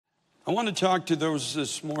I want to talk to those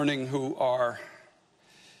this morning who are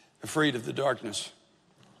afraid of the darkness.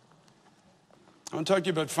 I want to talk to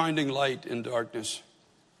you about finding light in darkness.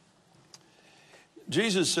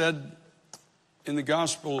 Jesus said in the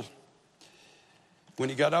gospel, when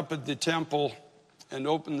he got up at the temple and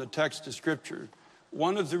opened the text of Scripture,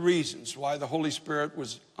 one of the reasons why the Holy Spirit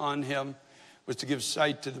was on him was to give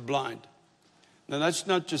sight to the blind. Now, that's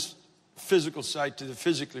not just physical sight to the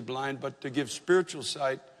physically blind, but to give spiritual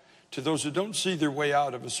sight to those who don't see their way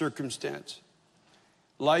out of a circumstance.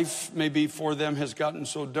 Life maybe for them has gotten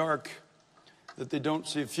so dark that they don't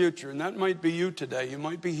see a future. And that might be you today. You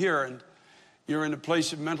might be here and you're in a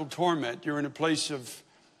place of mental torment. You're in a place of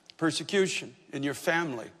persecution in your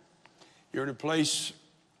family. You're in a place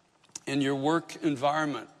in your work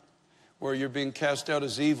environment where you're being cast out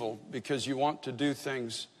as evil because you want to do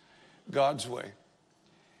things God's way.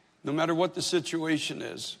 No matter what the situation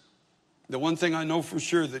is, the one thing I know for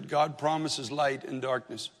sure, that God promises light in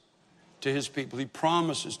darkness to his people. He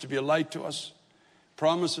promises to be a light to us,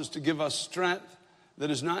 promises to give us strength that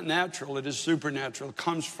is not natural, it is supernatural. It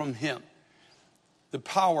comes from him. The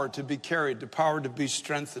power to be carried, the power to be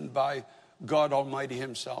strengthened by God Almighty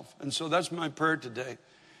himself. And so that's my prayer today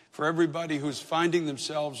for everybody who's finding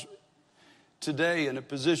themselves today in a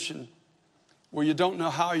position where you don't know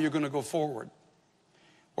how you're going to go forward.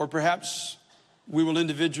 Or perhaps we will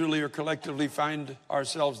individually or collectively find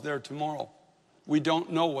ourselves there tomorrow. We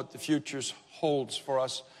don't know what the future holds for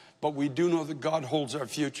us, but we do know that God holds our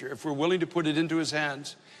future. If we're willing to put it into his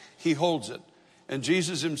hands, he holds it. And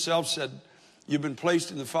Jesus himself said, you've been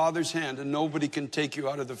placed in the Father's hand, and nobody can take you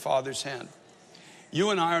out of the Father's hand. You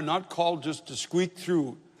and I are not called just to squeak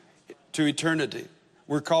through to eternity.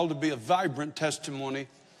 We're called to be a vibrant testimony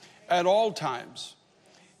at all times.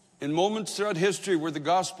 In moments throughout history where the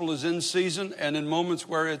gospel is in season and in moments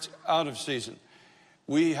where it's out of season.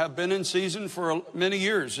 We have been in season for many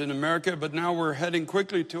years in America, but now we're heading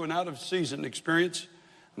quickly to an out of season experience,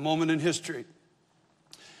 a moment in history.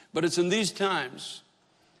 But it's in these times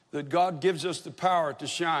that God gives us the power to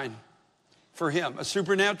shine for him, a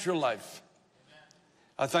supernatural life.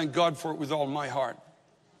 I thank God for it with all my heart.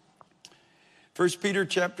 1 Peter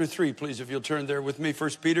chapter 3, please, if you'll turn there with me.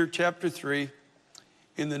 1 Peter chapter 3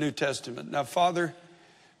 in the New Testament. Now, Father,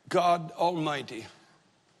 God Almighty,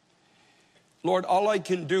 Lord, all I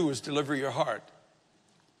can do is deliver your heart.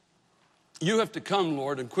 You have to come,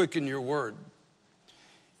 Lord, and quicken your word.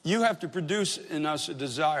 You have to produce in us a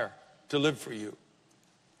desire to live for you.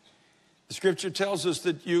 The scripture tells us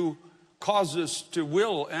that you cause us to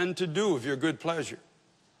will and to do of your good pleasure.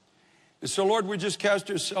 And so, Lord, we just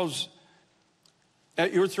cast ourselves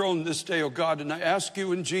at your throne this day, oh God, and I ask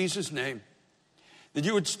you in Jesus' name that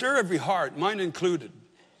you would stir every heart, mine included,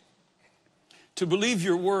 to believe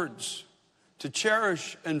your words, to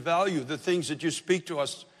cherish and value the things that you speak to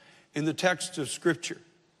us in the text of Scripture,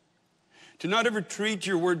 to not ever treat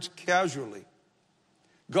your words casually.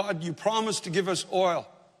 God, you promised to give us oil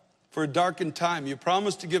for a darkened time. You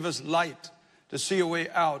promised to give us light to see a way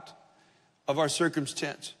out of our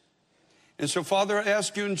circumstance. And so, Father, I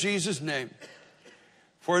ask you in Jesus' name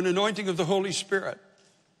for an anointing of the Holy Spirit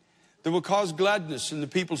that will cause gladness in the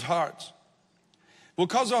people's hearts, will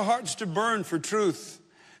cause our hearts to burn for truth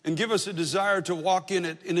and give us a desire to walk in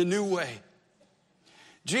it in a new way.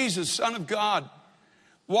 Jesus, Son of God,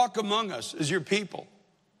 walk among us as your people.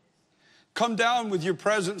 Come down with your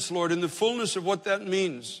presence, Lord, in the fullness of what that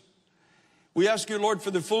means. We ask you, Lord, for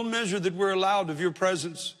the full measure that we're allowed of your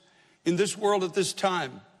presence in this world at this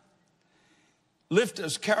time. Lift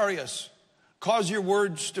us, carry us. Cause your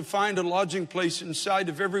words to find a lodging place inside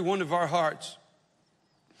of every one of our hearts.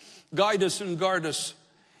 Guide us and guard us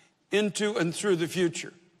into and through the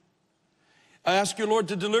future. I ask you, Lord,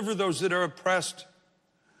 to deliver those that are oppressed.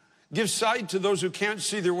 Give sight to those who can't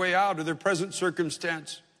see their way out of their present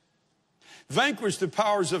circumstance. Vanquish the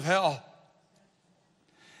powers of hell.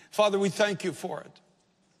 Father, we thank you for it.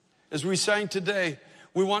 As we sang today,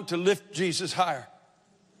 we want to lift Jesus higher.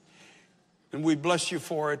 And we bless you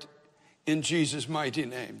for it in Jesus' mighty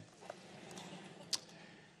name.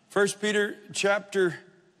 1 Peter chapter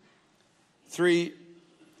 3,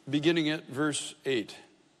 beginning at verse 8.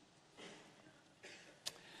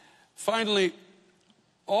 Finally,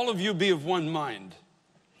 all of you be of one mind,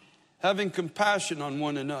 having compassion on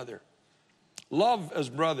one another. Love as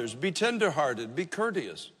brothers, be tenderhearted, be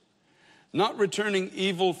courteous, not returning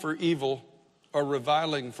evil for evil or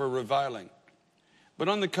reviling for reviling, but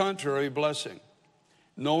on the contrary, blessing,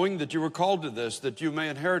 knowing that you were called to this, that you may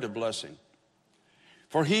inherit a blessing.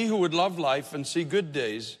 For he who would love life and see good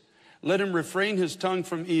days, let him refrain his tongue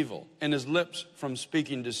from evil and his lips from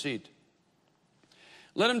speaking deceit.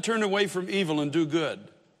 Let him turn away from evil and do good.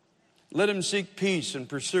 Let him seek peace and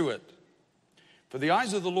pursue it. For the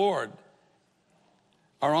eyes of the Lord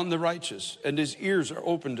are on the righteous, and his ears are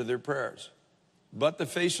open to their prayers. But the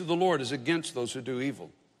face of the Lord is against those who do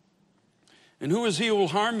evil. And who is he who will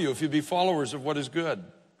harm you if you be followers of what is good?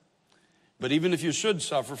 But even if you should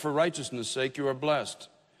suffer for righteousness' sake, you are blessed.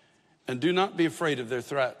 And do not be afraid of their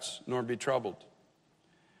threats, nor be troubled.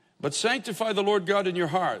 But sanctify the Lord God in your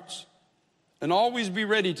hearts, and always be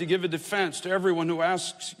ready to give a defense to everyone who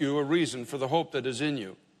asks you a reason for the hope that is in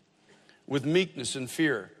you, with meekness and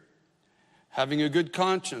fear, having a good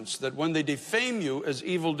conscience, that when they defame you as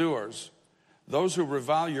evildoers, those who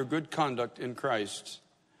revile your good conduct in Christ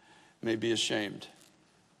may be ashamed.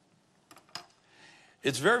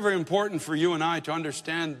 It's very, very important for you and I to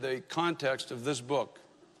understand the context of this book,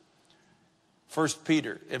 1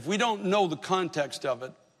 Peter. If we don't know the context of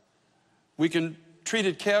it, we can treat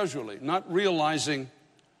it casually, not realizing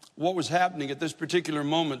what was happening at this particular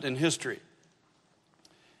moment in history.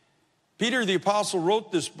 Peter the apostle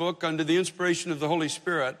wrote this book under the inspiration of the Holy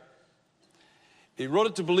Spirit. He wrote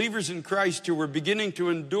it to believers in Christ who were beginning to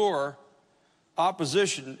endure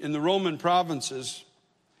opposition in the Roman provinces,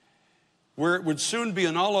 where it would soon be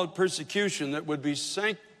an all-out persecution that would be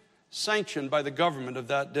sanctioned by the government of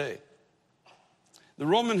that day. The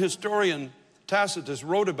Roman historian Tacitus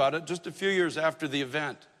wrote about it just a few years after the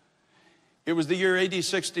event. It was the year AD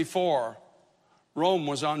 64. Rome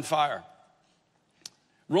was on fire.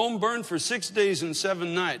 Rome burned for 6 days and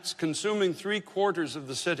 7 nights, consuming 3/4 of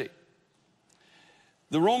the city.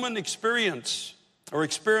 The Roman experiment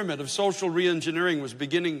of social reengineering was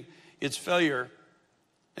beginning its failure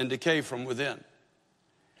and decay from within.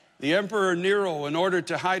 The Emperor Nero, in order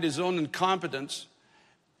to hide his own incompetence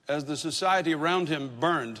as the society around him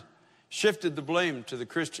burned, shifted the blame to the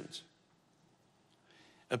Christians.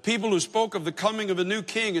 A people who spoke of the coming of a new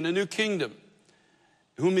king and a new kingdom,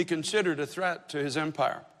 whom he considered a threat to his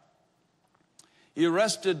empire. He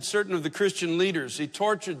arrested certain of the Christian leaders. He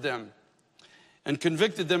tortured them and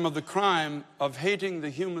convicted them of the crime of hating the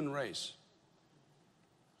human race.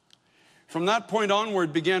 From that point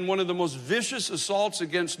onward began one of the most vicious assaults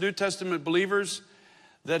against New Testament believers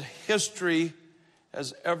that history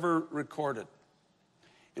has ever recorded.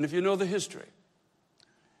 And if you know the history,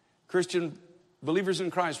 Christian believers in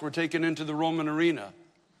Christ were taken into the Roman arena.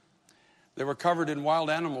 They were covered in wild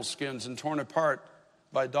animal skins and torn apart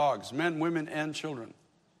by dogs, men, women, and children.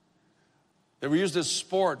 They were used as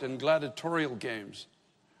sport in gladiatorial games.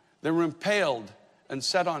 They were impaled and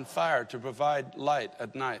set on fire to provide light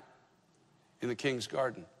at night in the king's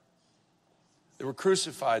garden. They were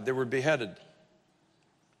crucified. They were beheaded.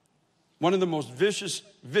 One of the most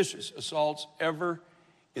vicious assaults ever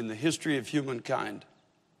in the history of humankind.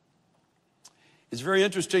 It's very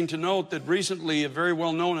interesting to note that recently a very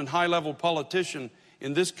well-known and high-level politician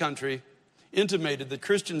in this country intimated that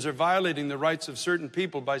Christians are violating the rights of certain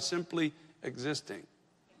people by simply existing.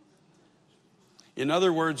 In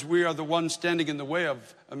other words, we are the ones standing in the way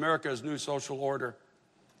of America's new social order.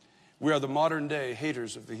 We are the modern-day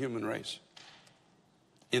haters of the human race,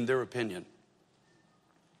 in their opinion.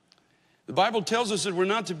 The Bible tells us that we're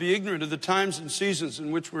not to be ignorant of the times and seasons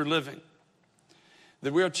in which we're living,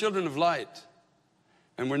 that we are children of light,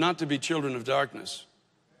 and we're not to be children of darkness.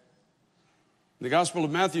 In the Gospel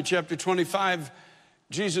of Matthew, chapter 25,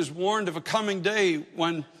 Jesus warned of a coming day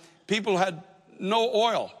when people had no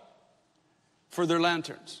oil for their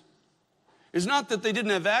lanterns. It's not that they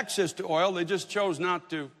didn't have access to oil, they just chose not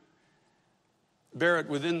to bear it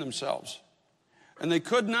within themselves. And they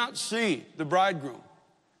could not see the bridegroom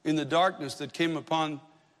in the darkness that came upon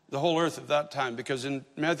the whole earth at that time, because in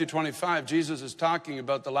Matthew 25, Jesus is talking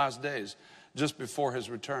about the last days, just before his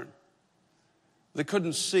return. They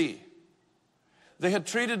couldn't see. They had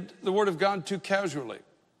treated the Word of God too casually.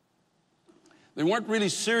 They weren't really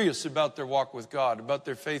serious about their walk with God, about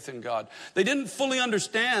their faith in God. They didn't fully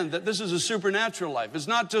understand that this is a supernatural life. It's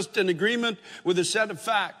not just an agreement with a set of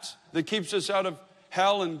facts that keeps us out of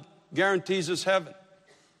hell and guarantees us heaven.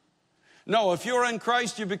 No, if you're in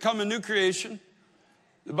Christ, you become a new creation.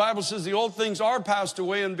 The Bible says the old things are passed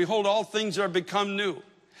away, and behold, all things are become new.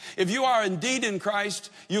 If you are indeed in Christ,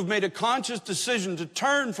 you've made a conscious decision to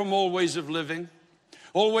turn from old ways of living,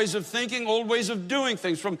 old ways of thinking, old ways of doing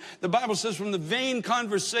things. The Bible says, from the vain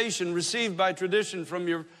conversation received by tradition from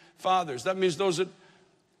your fathers. That means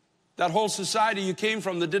that whole society you came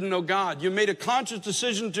from that didn't know God. You made a conscious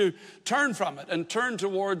decision to turn from it and turn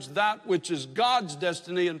towards that which is God's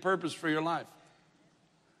destiny and purpose for your life.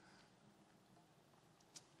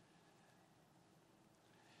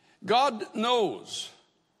 God knows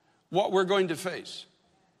what we're going to face.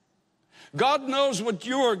 God knows what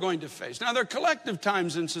you are going to face. Now, there are collective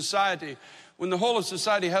times in society when the whole of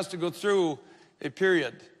society has to go through a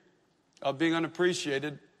period of being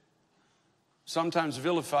unappreciated, sometimes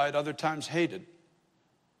vilified, other times hated.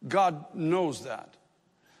 God knows that.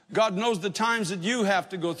 God knows the times that you have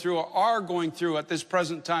to go through or are going through at this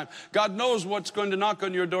present time. God knows what's going to knock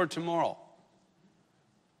on your door tomorrow.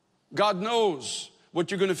 God knows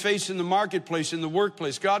what you're going to face in the marketplace, in the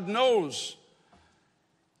workplace. God knows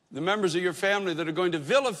the members of your family that are going to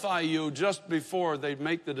vilify you just before they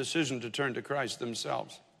make the decision to turn to Christ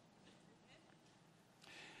themselves.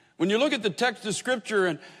 When you look at the text of Scripture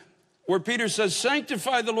and where Peter says,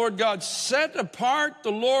 sanctify the Lord God, set apart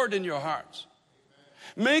the Lord in your hearts.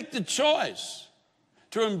 Make the choice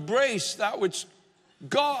to embrace that which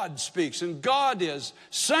God speaks and God is.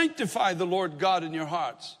 Sanctify the Lord God in your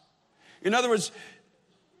hearts. In other words,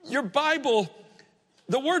 your Bible,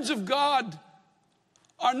 the words of God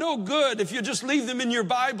are no good if you just leave them in your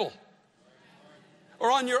Bible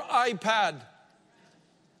or on your iPad.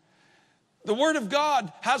 The Word of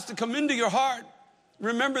God has to come into your heart.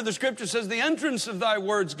 Remember, the Scripture says the entrance of thy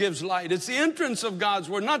words gives light. It's the entrance of God's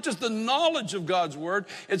Word, not just the knowledge of God's Word.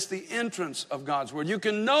 It's the entrance of God's Word. You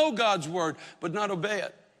can know God's Word, but not obey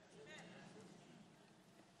it.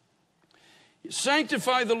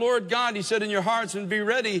 Sanctify the Lord God, he said, in your hearts, and be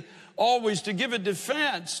ready always to give a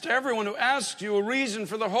defense to everyone who asks you a reason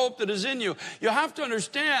for the hope that is in you. You have to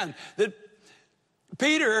understand that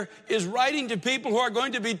Peter is writing to people who are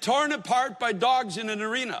going to be torn apart by dogs in an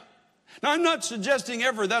arena. Now, I'm not suggesting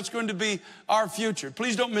ever that's going to be our future.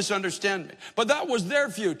 Please don't misunderstand me. But that was their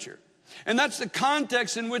future. And that's the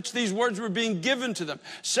context in which these words were being given to them.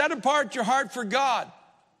 Set apart your heart for God.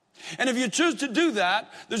 And if you choose to do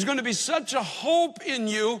that, there's going to be such a hope in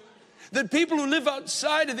you that people who live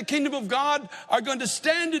outside of the kingdom of God are going to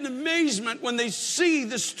stand in amazement when they see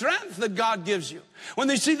the strength that God gives you, when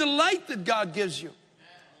they see the light that God gives you.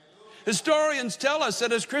 Historians tell us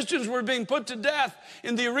that as Christians were being put to death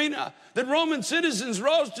in the arena, that Roman citizens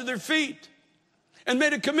rose to their feet and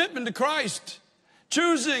made a commitment to Christ,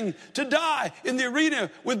 choosing to die in the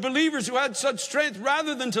arena with believers who had such strength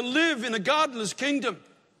rather than to live in a godless kingdom.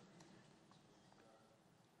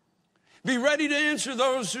 Be ready to answer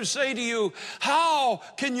those who say to you, how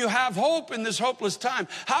can you have hope in this hopeless time?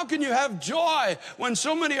 How can you have joy when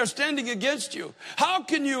so many are standing against you? How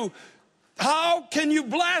can you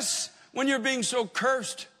bless when you're being so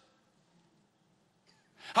cursed?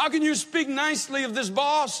 How can you speak nicely of this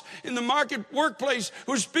boss in the workplace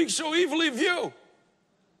who speaks so evilly of you?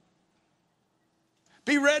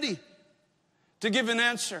 Be ready to give an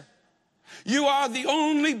answer. You are the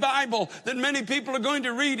only Bible that many people are going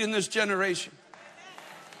to read in this generation.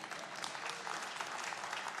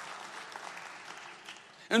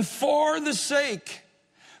 And for the sake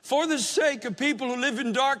of people who live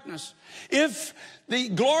in darkness, if the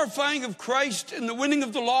glorifying of Christ and the winning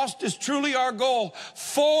of the lost is truly our goal,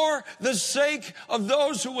 for the sake of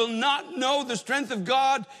those who will not know the strength of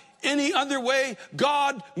God any other way,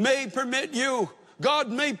 God may permit you.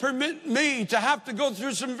 God may permit me to have to go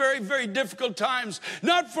through some very, very difficult times,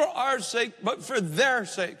 not for our sake, but for their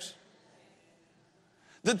sakes.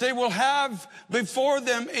 That they will have before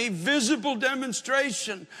them a visible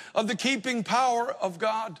demonstration of the keeping power of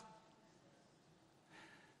God.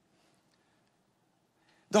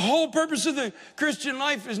 The whole purpose of the Christian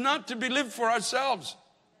life is not to be lived for ourselves.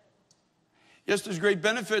 Yes, there's great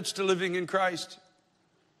benefits to living in Christ.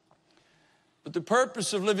 But the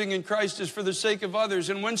purpose of living in Christ is for the sake of others.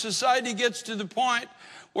 And when society gets to the point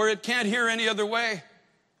where it can't hear any other way,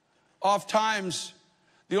 oftentimes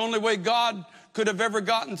the only way God could have ever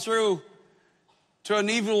gotten through to an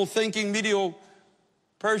evil-thinking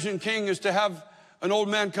Medo-Persian king is to have an old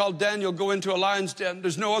man called Daniel go into a lion's den.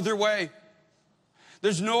 There's no other way.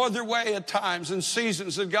 There's no other way at times and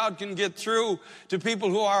seasons that God can get through to people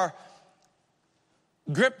who are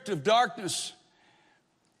gripped of darkness,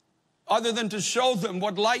 other than to show them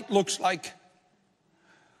what light looks like.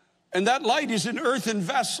 And that light is in earthen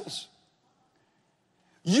vessels.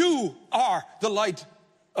 You are the light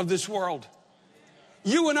of this world.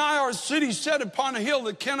 You and I are a city set upon a hill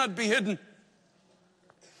that cannot be hidden.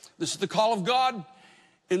 This is the call of God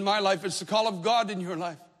in my life. It's the call of God in your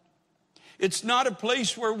life. It's not a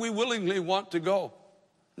place where we willingly want to go.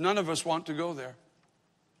 None of us want to go there.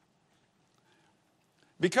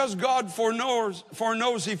 Because God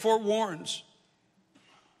foreknows, he forewarns.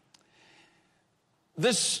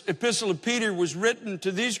 This epistle of Peter was written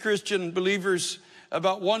to these Christian believers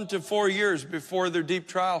about 1 to 4 years before their deep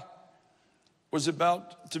trial was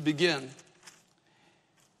about to begin.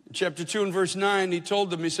 In chapter 2 and verse 9, he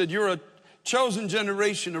told them, he said, you're chosen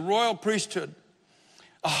generation, a royal priesthood,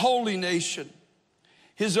 a holy nation,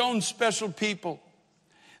 his own special people,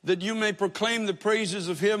 that you may proclaim the praises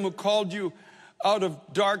of him who called you out of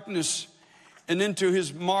darkness and into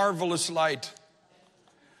his marvelous light.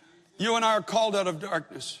 You and I are called out of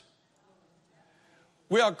darkness.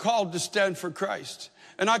 We are called to stand for Christ.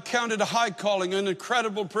 And I count it a high calling, an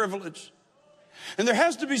incredible privilege. And there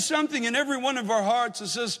has to be something in every one of our hearts that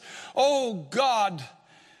says, oh God,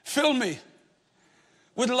 fill me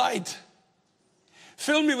with light.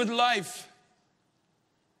 Fill me with life.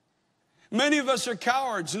 Many of us are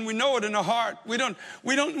cowards, and we know it in our heart. We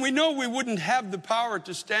know we wouldn't have the power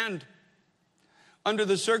to stand under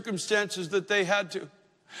the circumstances that they had to.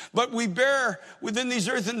 But we bear within these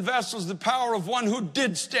earthen vessels the power of one who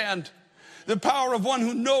did stand, the power of one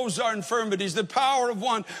who knows our infirmities, the power of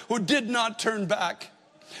one who did not turn back,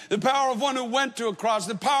 the power of one who went to a cross,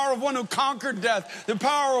 the power of one who conquered death, the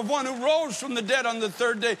power of one who rose from the dead on the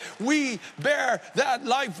third day. We bear that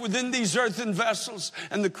life within these earthen vessels.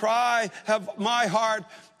 And the cry of my heart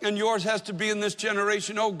and yours has to be in this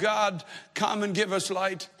generation, oh God, come and give us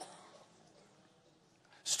light.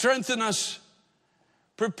 Strengthen us.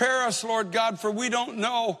 Prepare us, Lord God, for we don't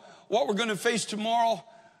know what we're going to face tomorrow.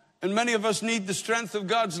 And many of us need the strength of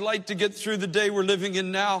God's light to get through the day we're living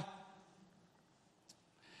in now.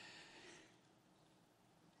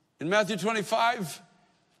 In Matthew 25,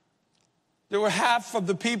 there were half of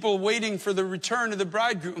the people waiting for the return of the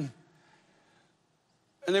bridegroom.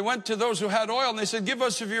 And they went to those who had oil and they said, give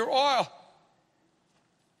us of your oil.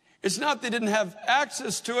 It's not they didn't have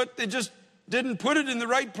access to it, they just didn't put it in the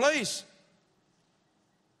right place.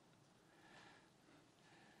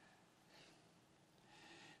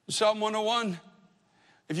 Psalm 101,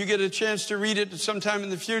 if you get a chance to read it sometime in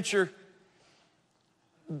the future,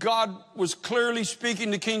 God was clearly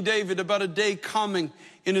speaking to King David about a day coming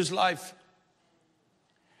in his life.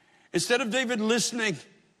 Instead of David listening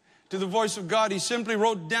to the voice of God, he simply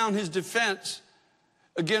wrote down his defense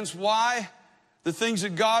against why the things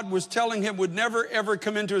that God was telling him would never, ever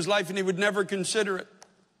come into his life and he would never consider it.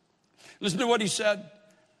 Listen to what he said.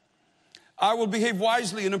 I will behave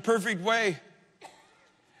wisely in a perfect way.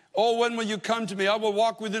 Oh, when will you come to me? I will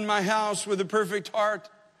walk within my house with a perfect heart.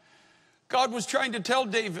 God was trying to tell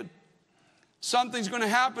David, something's going to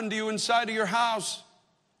happen to you inside of your house.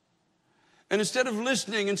 And instead of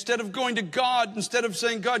listening, instead of going to God, instead of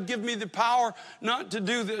saying, God, give me the power not to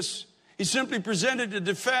do this, he simply presented a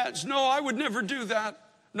defense. No, I would never do that.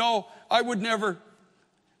 No, I would never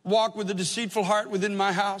walk with a deceitful heart within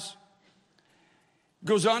my house.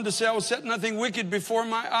 Goes on to say, I will set nothing wicked before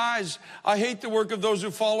my eyes. I hate the work of those who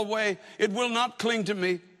fall away. It will not cling to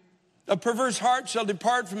me. A perverse heart shall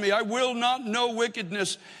depart from me. I will not know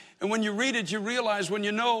wickedness. And when you read it, you realize when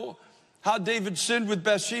you know how David sinned with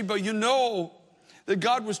Bathsheba, you know that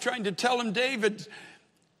God was trying to tell him, David,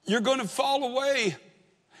 you're going to fall away.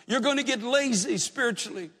 You're going to get lazy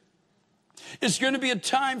spiritually. It's going to be a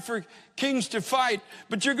time for kings to fight,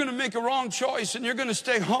 but you're going to make a wrong choice and you're going to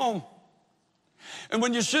stay home. And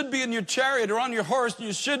when you should be in your chariot or on your horse, and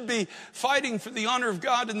you should be fighting for the honor of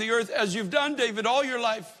God in the earth, as you've done, David, all your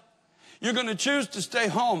life, you're going to choose to stay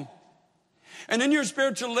home. And in your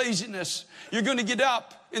spiritual laziness, you're going to get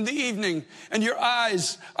up in the evening and your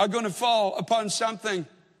eyes are going to fall upon something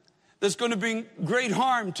that's going to bring great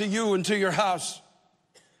harm to you and to your house.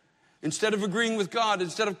 Instead of agreeing with God,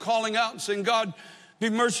 instead of calling out and saying, God, be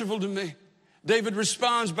merciful to me, David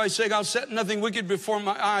responds by saying, I'll set nothing wicked before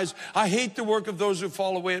my eyes. I hate the work of those who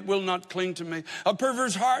fall away. It will not cling to me. A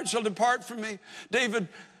perverse heart shall depart from me.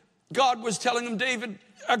 God was telling him, David,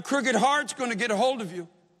 a crooked heart's going to get a hold of you.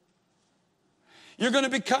 You're going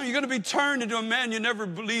to be turned into a man you never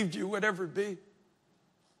believed you would ever be.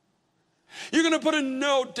 You're going to put a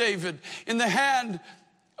note, David, in the hand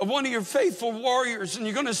of one of your faithful warriors, and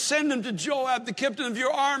you're going to send him to Joab, the captain of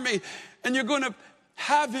your army, and you're going to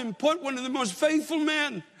have him put one of the most faithful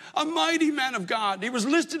men, a mighty man of God. He was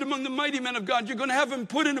listed among the mighty men of God. You're going to have him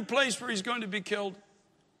put in a place where he's going to be killed.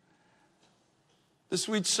 The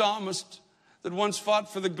sweet psalmist that once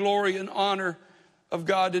fought for the glory and honor of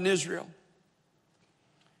God in Israel.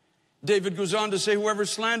 David goes on to say, whoever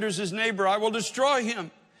slanders his neighbor, I will destroy him.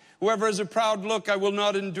 Whoever has a proud look, I will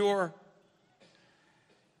not endure.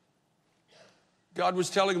 God was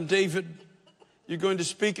telling him, David, you're going to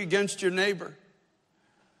speak against your neighbor.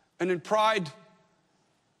 And in pride,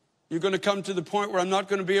 you're going to come to the point where I'm not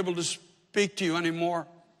going to be able to speak to you anymore.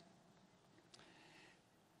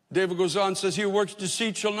 David goes on and says, he who works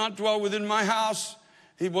deceit shall not dwell within my house.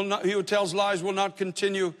 He who tells lies will not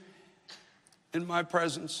continue in my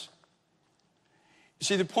presence. You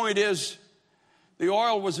see, the point is, the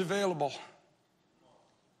oil was available.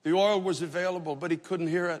 The oil was available, but he couldn't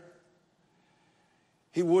hear it.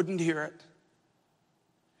 He wouldn't hear it.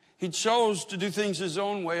 He chose to do things his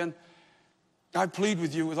own way. And I plead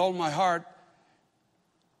with you with all my heart,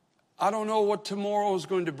 I don't know what tomorrow is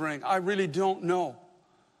going to bring. I really don't know.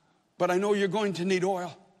 But I know you're going to need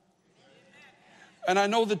oil. And I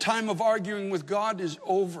know the time of arguing with God is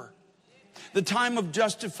over. The time of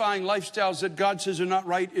justifying lifestyles that God says are not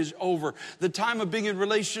right is over. The time of being in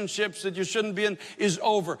relationships that you shouldn't be in is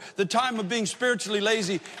over. The time of being spiritually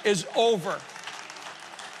lazy is over.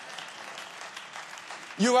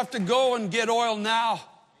 You have to go and get oil now.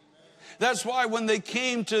 That's why when they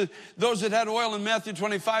came to those that had oil in Matthew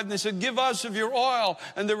 25, and they said, give us of your oil.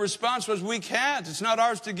 And the response was, we can't. It's not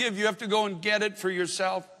ours to give. You have to go and get it for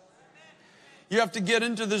yourself. You have to get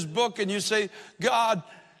into this book and you say, God,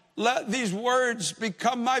 let these words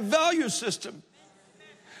become my value system.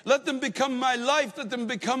 Let them become my life. Let them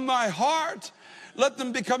become my heart. Let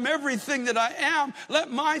them become everything that I am.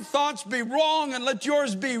 Let my thoughts be wrong and let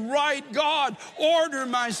yours be right. God, order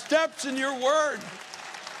my steps in your word.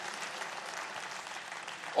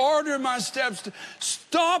 Order my steps.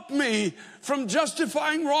 Stop me from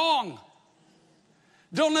justifying wrong.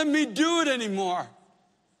 Don't let me do it anymore.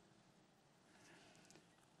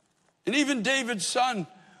 And even David's son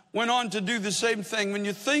went on to do the same thing. When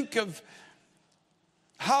you think of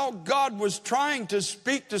how God was trying to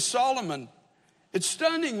speak to Solomon, it's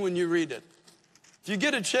stunning when you read it. If you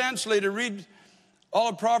get a chance later, read all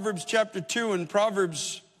of Proverbs chapter 2 and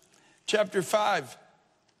Proverbs chapter 5.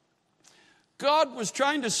 God was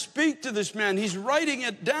trying to speak to this man. He's writing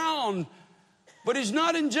it down, but he's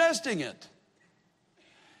not ingesting it.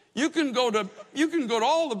 You can go to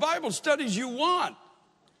all the Bible studies you want.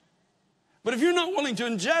 But if you're not willing to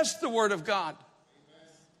ingest the Word of God,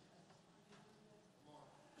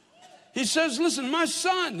 he says, listen, my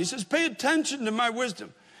son, he says, pay attention to my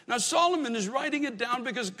wisdom. Now, Solomon is writing it down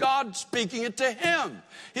because God's speaking it to him.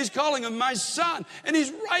 He's calling him my son, and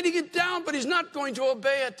he's writing it down, but he's not going to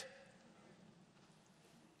obey it.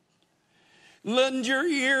 Lend your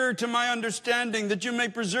ear to my understanding, that you may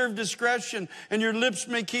preserve discretion, and your lips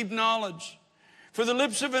may keep knowledge. For the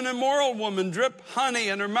lips of an immoral woman drip honey,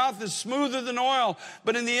 and her mouth is smoother than oil.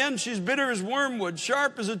 But in the end, she's bitter as wormwood,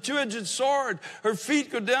 sharp as a two-edged sword. Her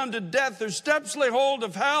feet go down to death. Her steps lay hold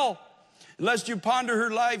of hell. Lest you ponder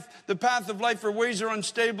her life, the path of life, her ways are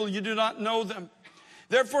unstable. You do not know them.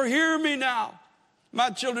 Therefore, hear me now. My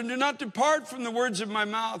children, do not depart from the words of my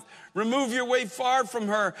mouth. Remove your way far from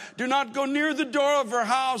her. Do not go near the door of her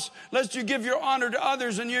house, lest you give your honor to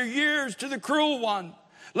others and your years to the cruel one.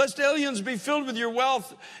 Lest aliens be filled with your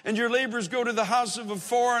wealth and your labors go to the house of a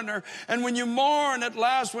foreigner. And when you mourn at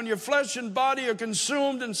last, when your flesh and body are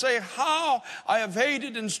consumed, and say, how I have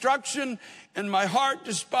hated instruction and my heart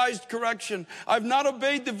despised correction. I've not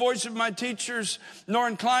obeyed the voice of my teachers, nor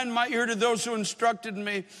inclined my ear to those who instructed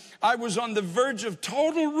me. I was on the verge of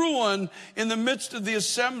total ruin in the midst of the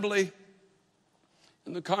assembly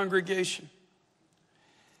and the congregation.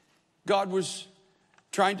 God was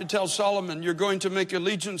trying to tell Solomon, you're going to make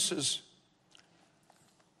allegiances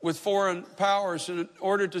with foreign powers. And in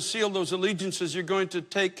order to seal those allegiances, you're going to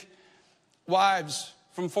take wives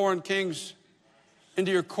from foreign kings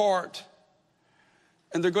into your court.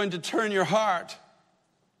 And they're going to turn your heart.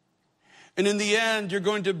 And in the end, you're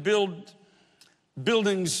going to build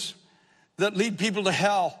buildings that lead people to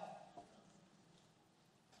hell.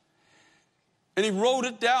 And he wrote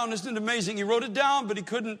it down. Isn't it amazing? He wrote it down, but he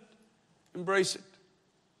couldn't embrace it.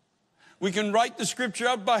 We can write the scripture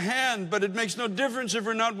out by hand, but it makes no difference if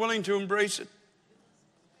we're not willing to embrace it.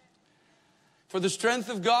 For the strength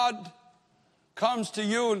of God comes to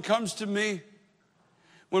you and comes to me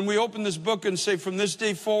when we open this book and say, from this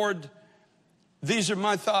day forward, these are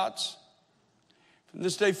my thoughts. From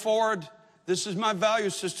this day forward, this is my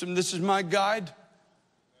value system. This is my guide.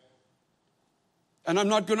 And I'm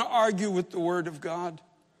not going to argue with the Word of God.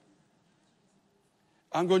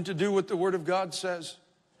 I'm going to do what the Word of God says.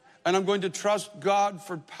 And I'm going to trust God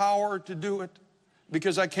for power to do it,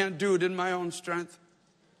 because I can't do it in my own strength.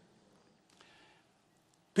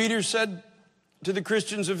 Peter said to the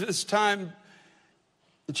Christians of this time,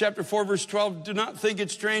 in chapter 4, verse 12, do not think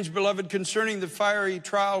it strange, beloved, concerning the fiery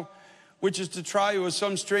trial which is to try you as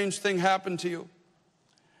some strange thing happened to you.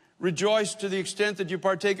 Rejoice to the extent that you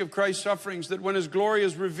partake of Christ's sufferings, that when his glory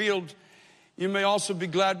is revealed, you may also be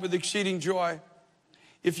glad with exceeding joy.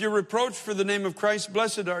 If you're reproached for the name of Christ,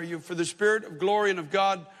 blessed are you, for the Spirit of glory and of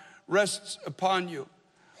God rests upon you.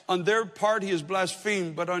 On their part he is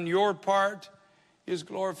blasphemed, but on your part he is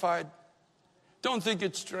glorified. Don't think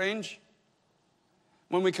it's strange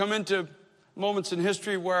when we come into moments in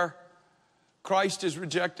history where Christ is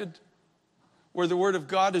rejected, where the word of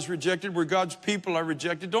God is rejected, where God's people are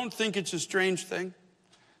rejected. Don't think it's a strange thing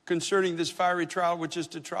concerning this fiery trial which is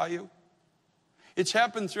to try you. It's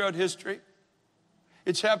happened throughout history.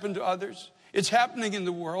 It's happened to others. It's happening in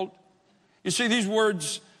the world. You see, these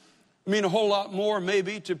words mean a whole lot more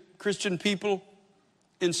maybe to Christian people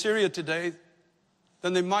in Syria today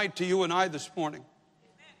than they might to you and I this morning.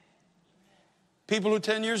 People who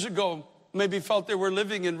 10 years ago maybe felt they were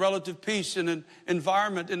living in relative peace in an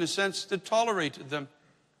environment, in a sense, that tolerated them,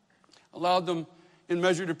 allowed them in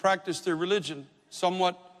measure to practice their religion,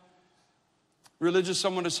 somewhat religious,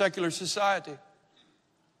 somewhat a secular society.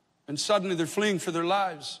 And suddenly they're fleeing for their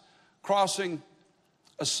lives, crossing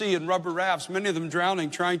a sea in rubber rafts, many of them drowning,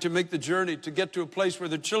 trying to make the journey to get to a place where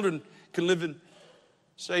their children can live in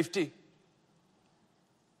safety.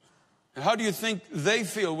 And how do you think they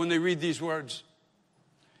feel when they read these words?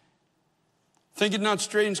 Think it not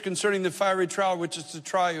strange concerning the fiery trial which is to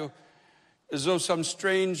try you, as though some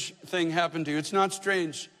strange thing happened to you. It's not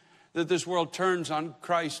strange that this world turns on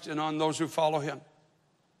Christ and on those who follow him.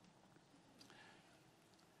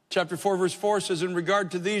 Chapter 4, verse 4 says, in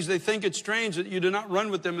regard to these, they think it strange that you do not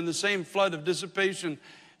run with them in the same flood of dissipation,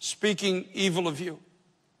 speaking evil of you.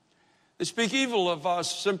 They speak evil of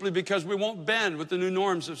us simply because we won't bend with the new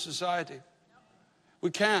norms of society. We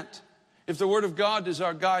can't. If the Word of God is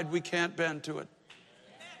our guide, we can't bend to it.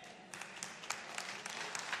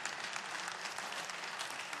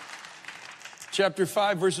 Chapter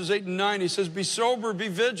 5, verses 8 and 9, he says, be sober, be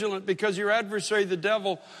vigilant, because your adversary, the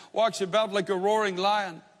devil, walks about like a roaring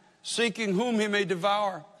lion, seeking whom he may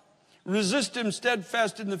devour. Resist him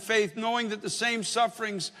steadfast in the faith, knowing that the same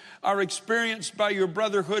sufferings are experienced by your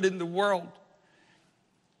brotherhood in the world.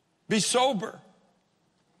 Be sober.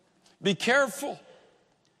 Be careful.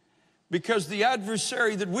 Because the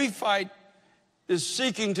adversary that we fight is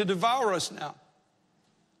seeking to devour us now.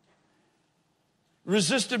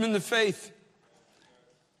 Resist him in the faith.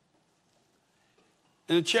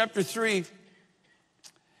 And in chapter 3,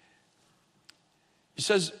 he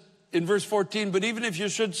says in verse 14, but even if you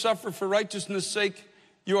should suffer for righteousness' sake,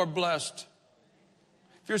 you are blessed.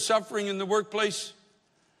 If you're suffering in the workplace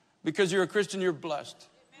because you're a Christian, you're blessed.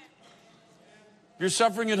 If you're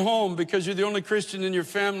suffering at home because you're the only Christian in your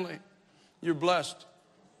family, you're blessed.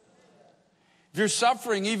 If you're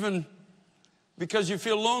suffering even because you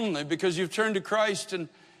feel lonely, because you've turned to Christ and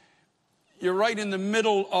you're right in the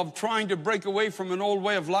middle of trying to break away from an old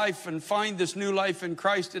way of life and find this new life in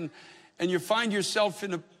Christ, and you find yourself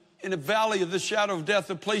in a valley of the shadow of death,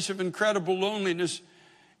 a place of incredible loneliness,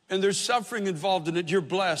 and there's suffering involved in it, you're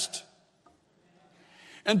blessed.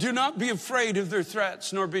 And do not be afraid of their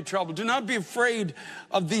threats, nor be troubled. Do not be afraid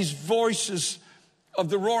of these voices of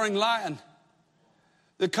the roaring lion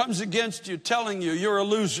that comes against you, telling you you're a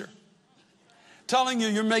loser, telling you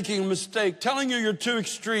you're making a mistake, telling you you're too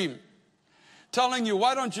extreme, telling you,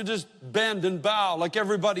 why don't you just bend and bow like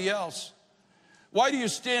everybody else? Why do you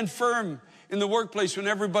stand firm in the workplace when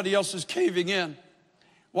everybody else is caving in?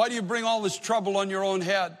 Why do you bring all this trouble on your own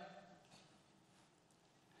head?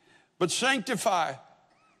 But sanctify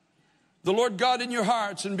the Lord God in your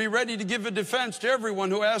hearts and be ready to give a defense to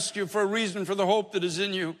everyone who asks you for a reason for the hope that is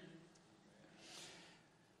in you.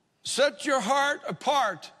 Set your heart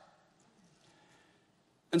apart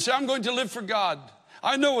and say, I'm going to live for God.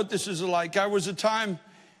 I know what this is like. I was a time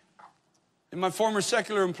in my former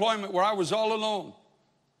secular employment where I was all alone.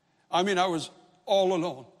 I was all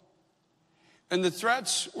alone. And the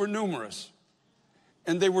threats were numerous.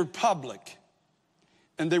 And they were public.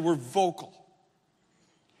 And they were vocal.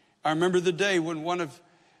 I remember the day when one of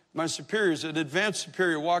my superiors, an advanced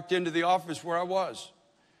superior, walked into the office where I was,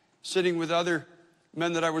 sitting with other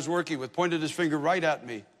men that I was working with, pointed his finger right at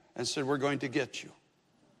me and said, we're going to get you.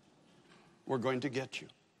 We're going to get you.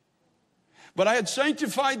 But I had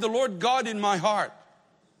sanctified the Lord God in my heart.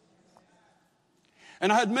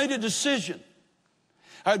 And I had made a decision.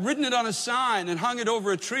 I had written it on a sign and hung it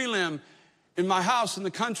over a tree limb in my house in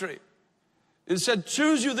the country. It said,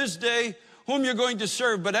 choose you this day whom you're going to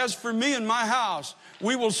serve. But as for me and my house,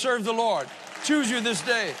 we will serve the Lord. Choose you this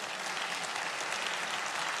day.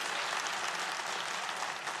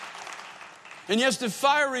 And yes, the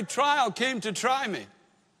fiery trial came to try me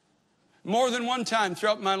more than one time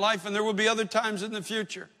throughout my life, and there will be other times in the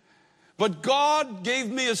future. But God gave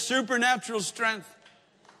me a supernatural strength.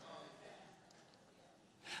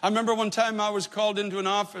 I remember one time I was called into an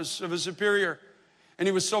office of a superior, and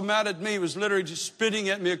he was so mad at me, he was literally just spitting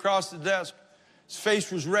at me across the desk. His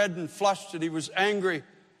face was red and flushed, and he was angry.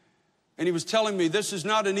 And he was telling me, this is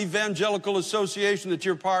not an evangelical association that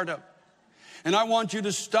you're part of. And I want you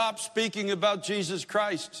to stop speaking about Jesus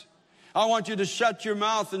Christ. I want you to shut your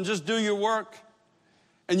mouth and just do your work.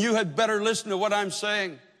 And you had better listen to what I'm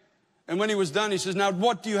saying. And when he was done, he says, now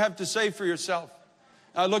what do you have to say for yourself?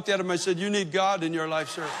 I looked at him, I said, you need God in your life,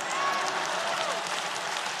 sir.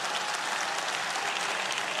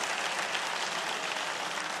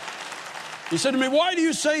 He said to me, why do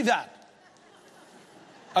you say that?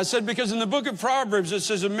 I said, because in the book of Proverbs, it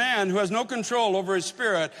says a man who has no control over his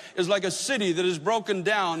spirit is like a city that is broken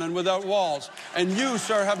down and without walls. And you,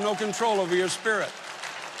 sir, have no control over your spirit.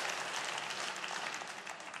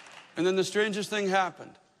 And then the strangest thing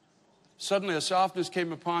happened. Suddenly a softness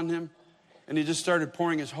came upon him, and he just started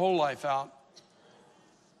pouring his whole life out.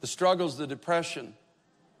 The struggles, the depression,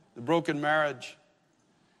 the broken marriage.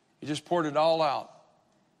 He just poured it all out.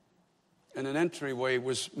 And an entryway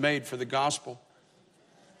was made for the gospel.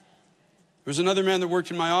 There was another man that worked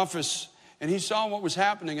in my office, and he saw what was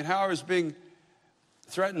happening and how I was being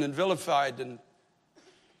threatened and vilified. And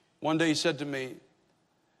one day he said to me,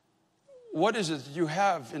 what is it that you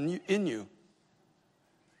have in you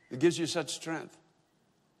that gives you such strength?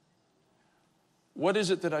 What is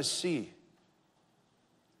it that I see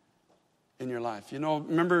in your life? You know,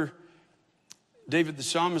 remember David the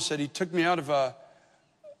psalmist said, he took me out of a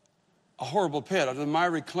horrible pit, out of the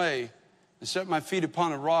miry clay, and set my feet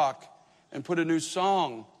upon a rock and put a new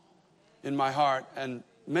song in my heart. And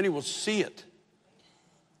many will see it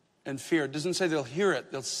and fear. It doesn't say they'll hear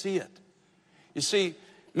it, they'll see it. You see,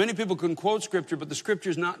 many people can quote Scripture, but the Scripture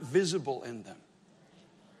is not visible in them.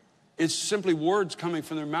 It's simply words coming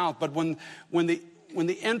from their mouth. But when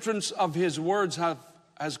the entrance of his words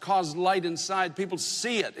has caused light inside, people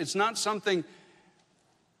see it. It's not something.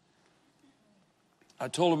 I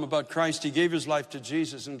told him about Christ. He gave his life to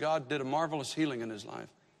Jesus, and God did a marvelous healing in his life.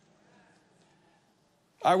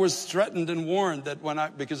 I was threatened and warned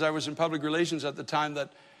that because I was in public relations at the time,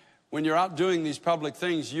 that when you're out doing these public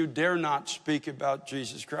things, you dare not speak about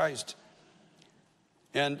Jesus Christ.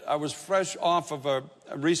 And I was fresh off of a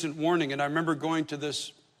recent warning, and I remember going to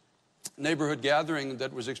this neighborhood gathering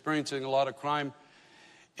that was experiencing a lot of crime.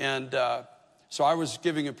 And so I was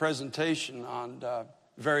giving a presentation on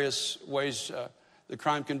various ways the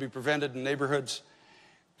crime can be prevented in neighborhoods.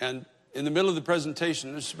 And in the middle of the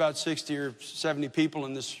presentation, there's about 60 or 70 people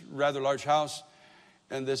in this rather large house.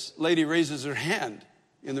 And this lady raises her hand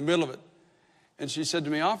in the middle of it. And she said to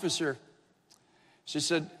me, officer, she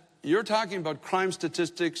said, you're talking about crime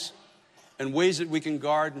statistics and ways that we can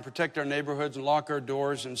guard and protect our neighborhoods and lock our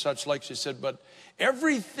doors and such like. She said, but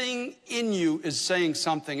everything in you is saying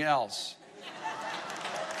something else.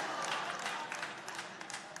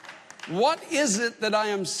 What is it that I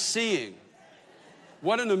am seeing?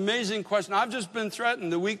 What an amazing question. I've just been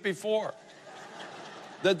threatened the week before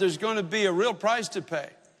that there's going to be a real price to pay.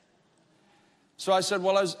 So I said,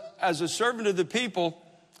 well, as a servant of the people,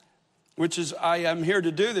 which is I am here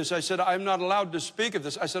to do this, I said, I'm not allowed to speak of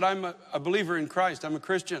this. I said, I'm a believer in Christ. I'm a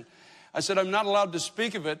Christian. I said, I'm not allowed to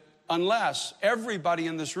speak of it unless everybody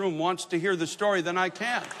in this room wants to hear the story, then I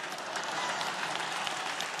can.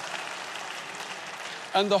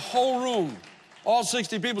 And the whole room, all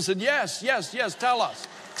 60 people said, yes, yes, yes, tell us,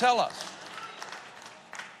 tell us.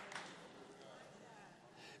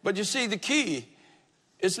 But you see, the key,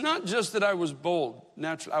 it's not just that I was bold.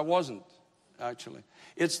 Naturally, I wasn't, actually.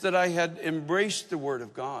 It's that I had embraced the Word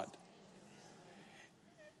of God.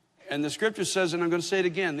 And the Scripture says, and I'm going to say it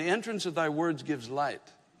again, the entrance of thy words gives light.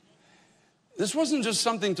 This wasn't just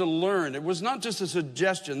something to learn. It was not just a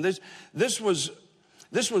suggestion. This was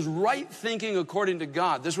right thinking according to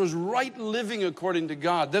God. This was right living according to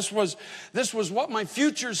God. This was what my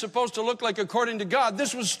future is supposed to look like according to God.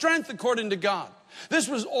 This was strength according to God. This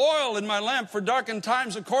was oil in my lamp for darkened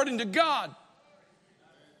times according to God.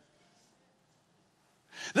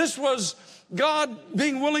 This was God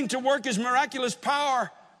being willing to work his miraculous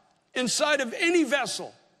power inside of any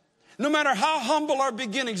vessel. No matter how humble our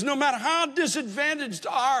beginnings, no matter how disadvantaged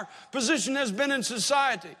our position has been in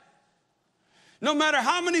society, no matter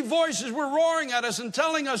how many voices were roaring at us and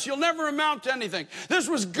telling us you'll never amount to anything. This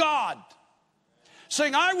was God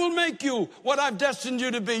saying, I will make you what I've destined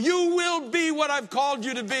you to be. You will be what I've called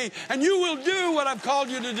you to be. And you will do what I've called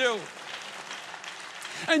you to do.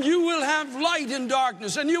 And you will have light in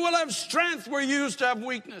darkness. And you will have strength where you used to have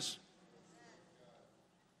weakness.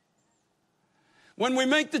 When we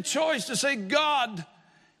make the choice to say, God,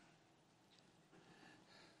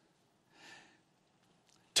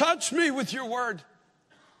 touch me with your word.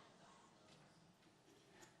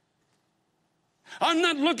 I'm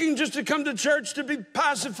not looking just to come to church to be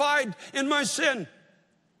pacified in my sin.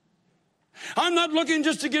 I'm not looking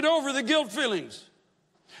just to get over the guilt feelings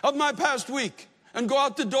of my past week. and go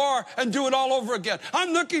out the door and do it all over again.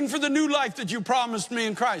 I'm looking for the new life that you promised me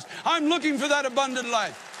in Christ. I'm looking for that abundant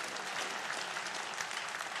life.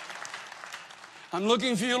 I'm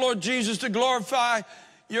looking for you, Lord Jesus, to glorify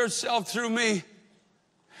yourself through me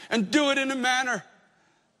and do it in a manner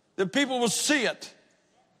that people will see it.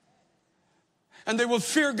 And they will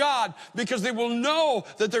fear God because they will know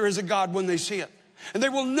that there is a God when they see it. And they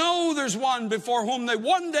will know there's one before whom they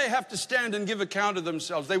one day have to stand and give account of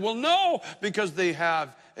themselves. They will know because they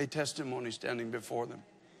have a testimony standing before them.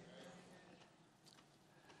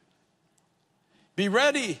 Be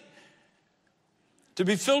ready to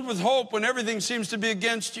be filled with hope when everything seems to be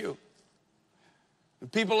against you. When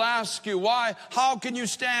people ask you, why? How can you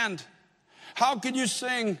stand? How can you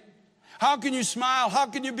sing? How can you smile? How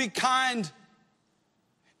can you be kind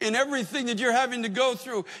in everything that you're having to go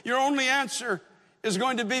through? Your only answer is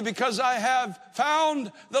going to be, because I have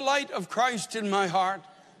found the light of Christ in my heart.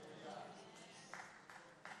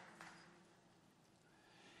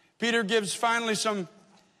 Peter gives finally some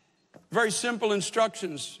very simple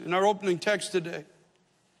instructions in our opening text today.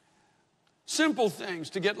 Simple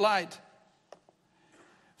things to get light.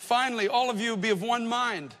 Finally, all of you be of one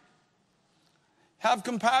mind. Have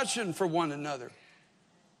compassion for one another.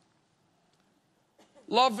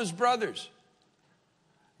 Love as brothers.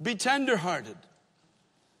 Be tenderhearted.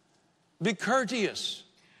 Be courteous.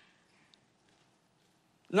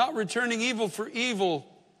 Not returning evil for evil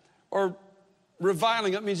or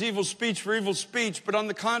reviling. That means evil speech for evil speech. But on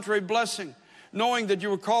the contrary, blessing. Knowing that you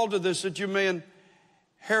were called to this, that you may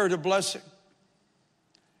inherit a blessing.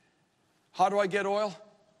 How do I get oil?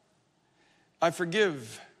 I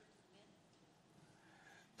forgive.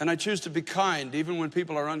 And I choose to be kind even when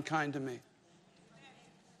people are unkind to me.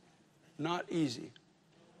 Not easy,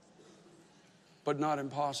 but not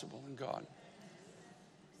impossible in God.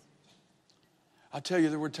 I'll tell you,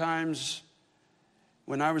 there were times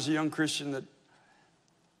when I was a young Christian that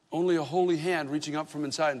only a holy hand reaching up from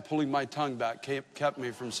inside and pulling my tongue back kept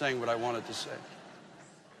me from saying what I wanted to say.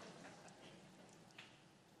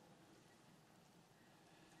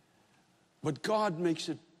 But God makes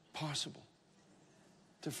it possible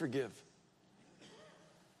to forgive.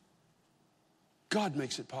 God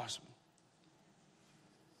makes it possible.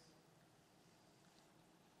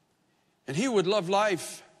 And he would love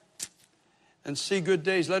life and see good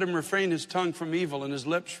days. Let him refrain his tongue from evil and his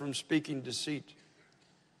lips from speaking deceit.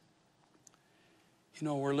 You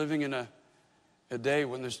know, we're living in a day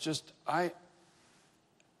when there's just, I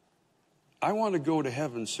want to go to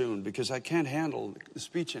heaven soon because I can't handle the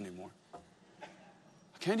speech anymore.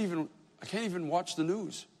 I can't even watch the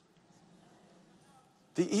news.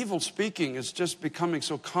 The evil speaking is just becoming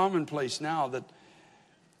so commonplace now that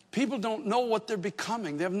people don't know what they're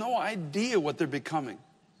becoming. They have no idea what they're becoming.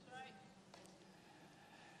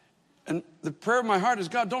 And the prayer of my heart is,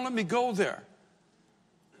 God, don't let me go there.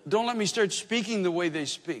 Don't let me start speaking the way they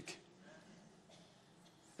speak.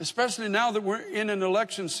 Especially now that we're in an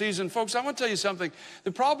election season. Folks, I want to tell you something.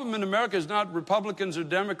 The problem in America is not Republicans or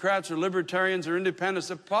Democrats or Libertarians or Independents.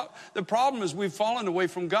 The problem is we've fallen away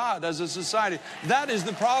from God as a society. That is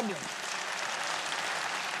the problem.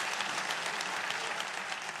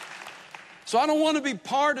 So I don't want to be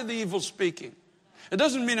part of the evil speaking. It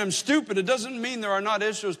doesn't mean I'm stupid. It doesn't mean there are not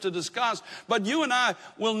issues to discuss. But you and I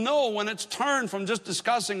will know when it's turned from just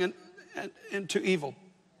discussing into evil.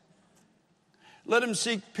 Let him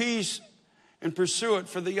seek peace and pursue it,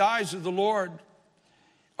 for the eyes of the Lord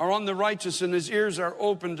are on the righteous and his ears are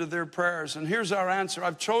open to their prayers. And here's our answer.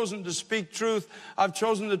 I've chosen to speak truth. I've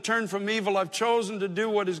chosen to turn from evil. I've chosen to do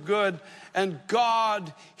what is good. And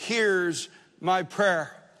God hears my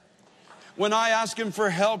prayer. When I ask him for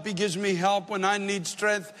help, he gives me help. When I need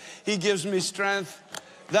strength, he gives me strength.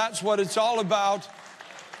 That's what it's all about.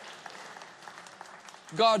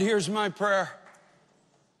 God hears my prayer.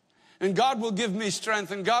 And God will give me strength,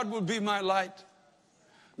 and God will be my light.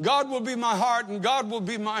 God will be my heart, and God will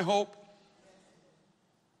be my hope.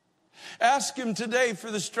 Ask him today for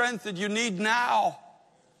the strength that you need now.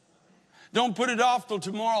 Don't put it off till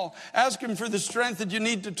tomorrow. Ask him for the strength that you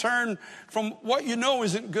need to turn from what you know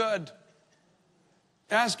isn't good.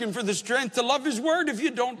 Ask him for the strength to love his word if you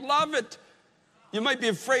don't love it. You might be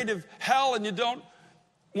afraid of hell and you don't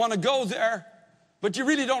want to go there, but you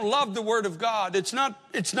really don't love the word of God. It's not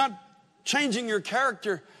changing your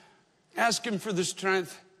character. Ask him for the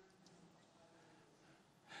strength.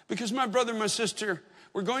 Because my brother, my sister,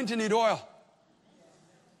 we're going to need oil.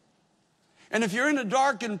 And if you're in a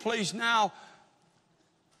darkened place now,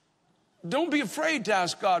 don't be afraid to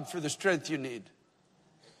ask God for the strength you need.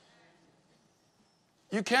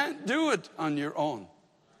 You can't do it on your own.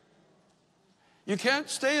 You can't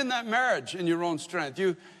stay in that marriage in your own strength.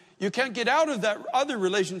 You can't get out of that other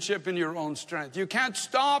relationship in your own strength. You can't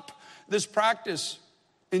stop this practice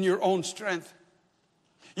in your own strength.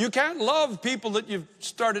 You can't love people that you've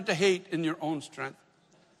started to hate in your own strength.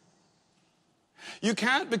 You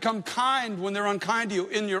can't become kind when they're unkind to you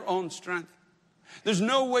in your own strength. There's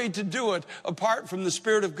no way to do it apart from the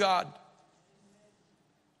Spirit of God.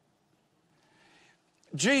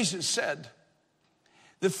 Jesus said,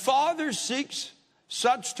 the Father seeks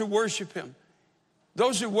such to worship him.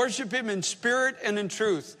 Those who worship him in spirit and in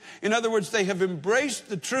truth. In other words, they have embraced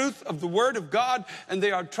the truth of the Word of God, and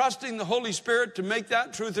they are trusting the Holy Spirit to make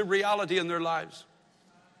that truth a reality in their lives.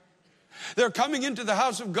 They're coming into the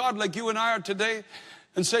house of God like you and I are today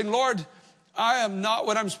and saying, Lord, I am not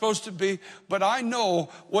what I'm supposed to be, but I know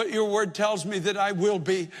what your word tells me that I will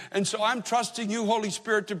be. And so I'm trusting you, Holy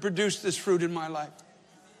Spirit, to produce this fruit in my life.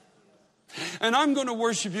 And I'm going to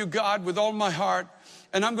worship you, God, with all my heart.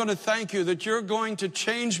 And I'm going to thank you that you're going to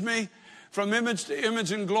change me from image to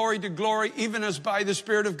image and glory to glory, even as by the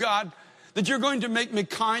Spirit of God. That you're going to make me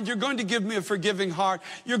kind. You're going to give me a forgiving heart.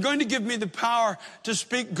 You're going to give me the power to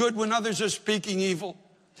speak good when others are speaking evil.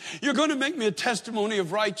 You're going to make me a testimony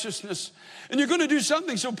of righteousness. And you're going to do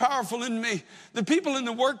something so powerful in me. The people in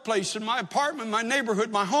the workplace, in my apartment, my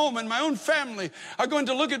neighborhood, my home, and my own family are going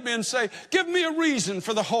to look at me and say, give me a reason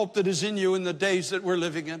for the hope that is in you in the days that we're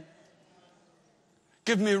living in.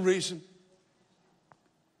 Give me a reason.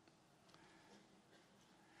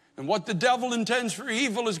 And what the devil intends for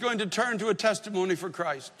evil is going to turn to a testimony for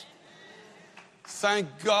Christ. Thank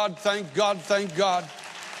God, thank God, thank God.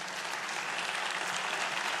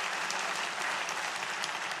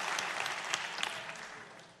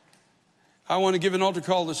 I want to give an altar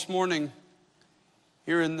call this morning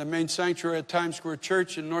here in the main sanctuary at Times Square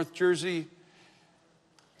Church in North Jersey,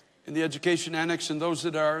 in the Education Annex, and those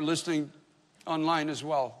that are listening online as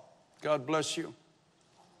well. God bless you.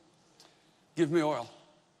 Give me oil.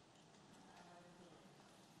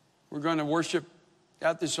 We're going to worship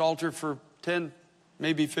at this altar for 10,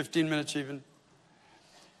 maybe 15 minutes even.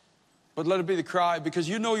 But let it be the cry, because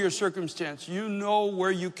you know your circumstance. You know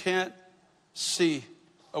where you can't see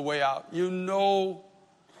a way out. You know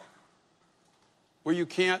where you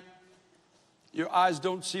can't, your eyes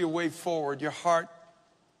don't see a way forward. Your heart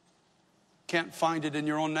can't find it in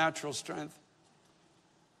your own natural strength.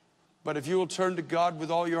 But if you will turn to God with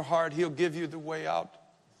all your heart, he'll give you the way out.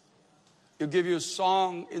 He'll give you a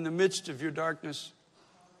song in the midst of your darkness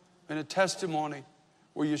and a testimony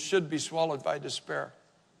where you should be swallowed by despair.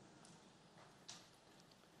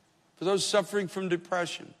 For those suffering from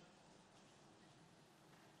depression,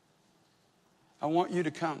 I want you to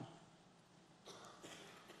come.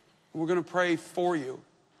 We're going to pray for you.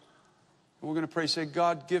 And we're going to pray, say,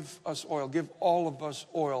 God, give us oil. Give all of us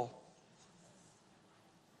oil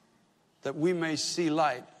that we may see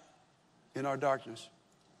light in our darkness.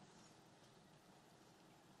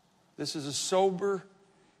 This is a sober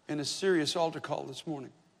and a serious altar call this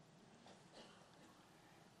morning.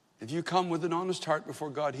 If you come with an honest heart before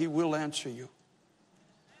God, he will answer you.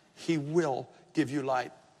 He will give you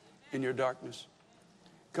light in your darkness.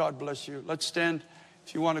 God bless you. Let's stand.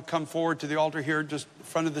 If you want to come forward to the altar here, just in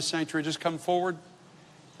front of the sanctuary, just come forward.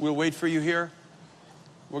 We'll wait for you here.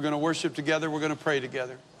 We're going to worship together. We're going to pray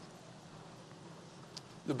together.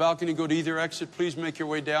 The balcony, go to either exit. Please make your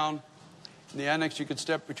way down. In the annex, you could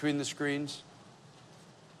step between the screens.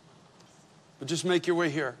 But just make your way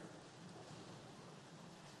here.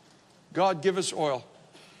 God, give us oil.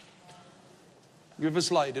 Give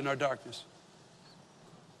us light in our darkness.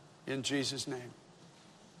 In Jesus' name.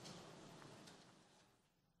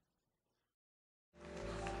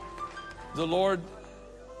 The Lord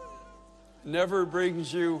never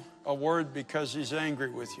brings you a word because he's angry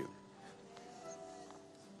with you.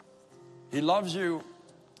 He loves you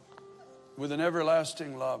with an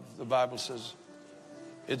everlasting love, the Bible says.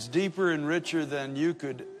 It's deeper and richer than you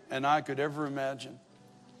could and I could ever imagine.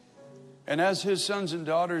 And as his sons and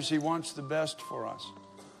daughters, he wants the best for us.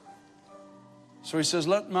 So he says,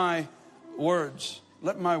 let my words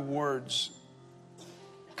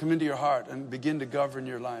come into your heart and begin to govern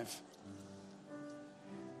your life.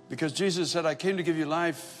 Because Jesus said, I came to give you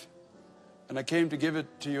life, and I came to give it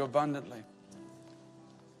to you abundantly.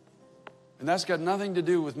 And that's got nothing to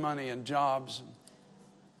do with money and jobs.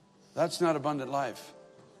 That's not abundant life.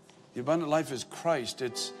 The abundant life is Christ.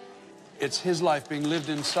 It's his life being lived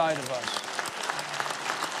inside of us.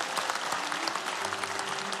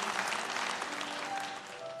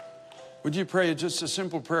 Would you pray just a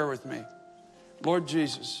simple prayer with me? Lord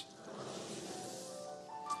Jesus,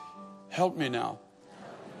 help me now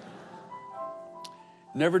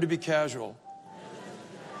never to be casual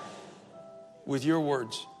with your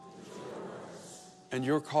words and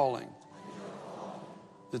your calling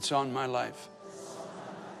that's on my life.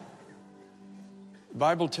 The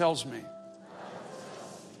Bible tells me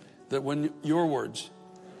that when your words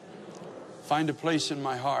find a place in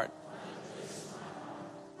my heart,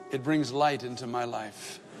 it brings light into my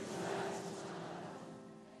life.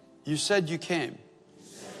 You said you came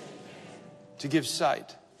to give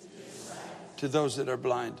sight to those that are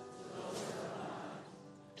blind.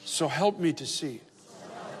 So help me to see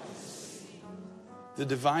the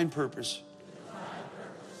divine purpose,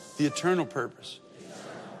 the eternal purpose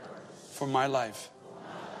for my life.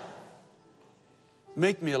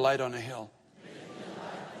 Make me a light on a hill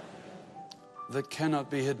that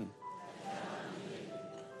cannot be hidden.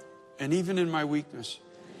 And even in my weakness,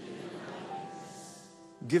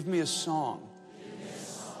 give me a song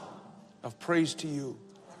of praise to you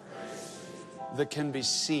that can be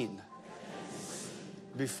seen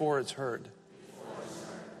before it's heard.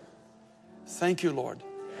 Thank you, Lord,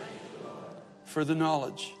 for the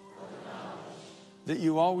knowledge that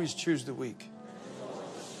you always choose the weak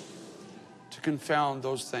to confound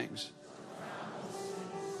those things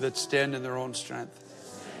that stand in their own strength.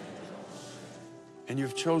 And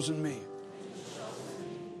you've chosen me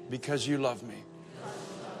because you love me.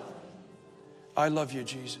 I love you,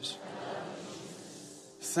 Jesus.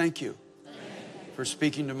 Thank you for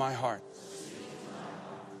speaking to my heart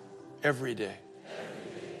every day.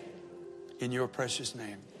 In your precious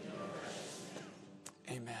name.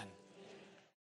 Amen.